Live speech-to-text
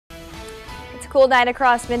Cool night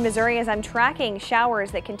across mid-Missouri as I'm tracking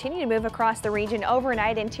showers that continue to move across the region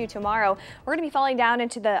overnight into tomorrow. We're going to be falling down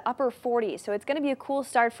into the upper 40s, so it's going to be a cool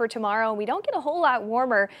start for tomorrow. We don't get a whole lot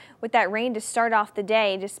warmer with that rain to start off the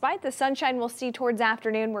day. Despite the sunshine we'll see towards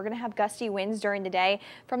afternoon, we're going to have gusty winds during the day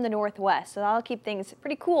from the northwest, so that'll keep things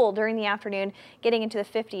pretty cool during the afternoon, getting into the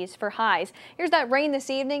 50s for highs. Here's that rain this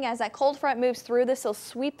evening. As that cold front moves through, this will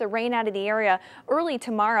sweep the rain out of the area early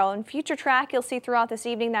tomorrow. In future track, you'll see throughout this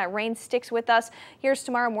evening that rain sticks with us. Here's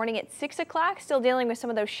tomorrow morning at 6 o'clock, still dealing with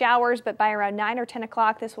some of those showers, but by around 9 or 10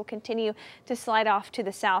 o'clock, this will continue to slide off to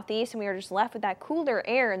the southeast, and we are just left with that cooler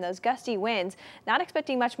air and those gusty winds. Not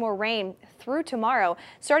expecting much more rain through tomorrow.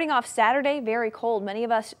 Starting off Saturday, very cold. Many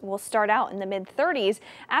of us will start out in the mid-30s.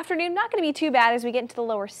 Afternoon, not going to be too bad as we get into the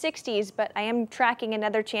lower 60s, but I am tracking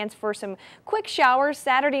another chance for some quick showers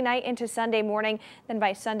Saturday night into Sunday morning. Then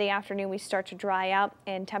by Sunday afternoon, we start to dry out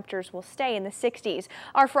and temperatures will stay in the 60s.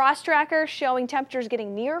 Our frost tracker showing temperatures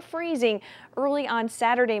getting near freezing early on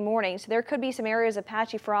Saturday morning, so there could be some areas of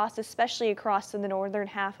patchy frost, especially across the northern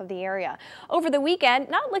half of the area. Over the weekend,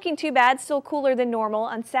 not looking too bad, still cooler than normal.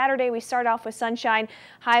 On Saturday, we start off with sunshine.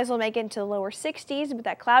 Highs will make it into the lower 60s, but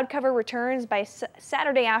that cloud cover returns by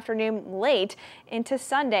Saturday afternoon late into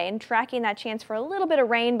Sunday, and tracking that chance for a little bit of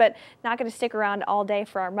rain, but not going to stick around all day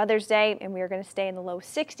for our Mother's Day, and we are going to stay in the low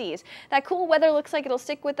 60s. That cool weather looks like it'll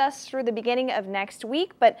stick with us through the beginning of next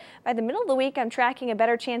week, but by the middle of the week, I'm tracking a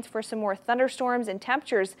better chance for some more thunderstorms and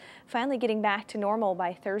temperatures finally getting back to normal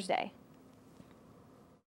by Thursday.